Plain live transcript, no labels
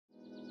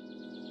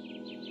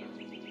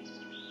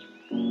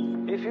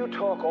If you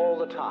talk all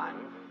the time,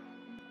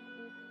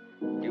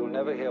 you'll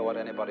never hear what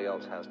anybody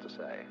else has to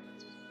say.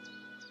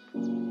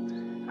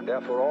 And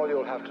therefore, all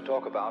you'll have to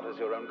talk about is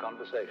your own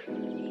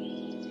conversation.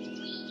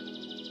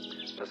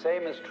 The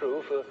same is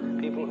true for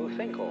people who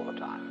think all the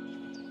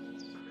time.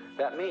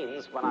 That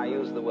means, when I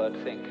use the word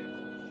think,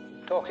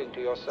 talking to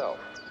yourself,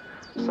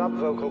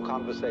 subvocal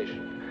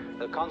conversation,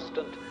 the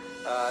constant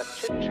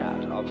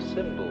chit-chat of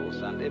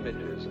symbols and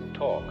images and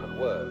talk and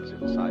words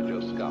inside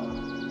your skull.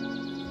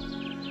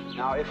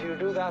 Now, if you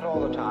do that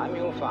all the time,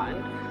 you'll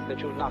find that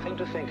you've nothing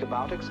to think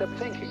about except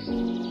thinking.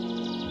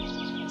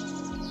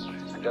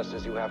 And just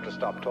as you have to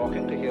stop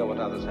talking to hear what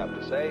others have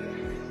to say,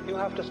 you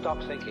have to stop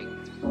thinking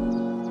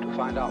to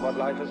find out what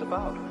life is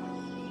about.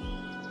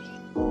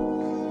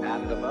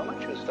 And the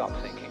moment you stop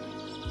thinking,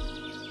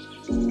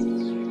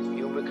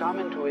 you become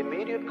into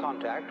immediate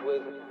contact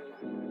with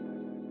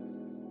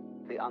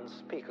the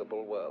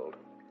unspeakable world.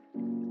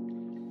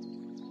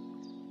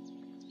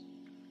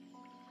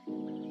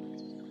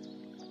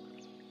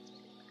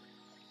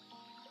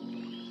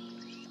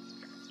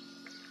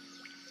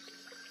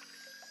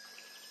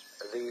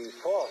 The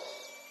force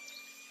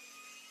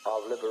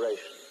of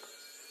liberation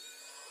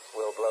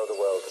will blow the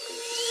world to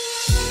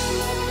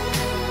pieces.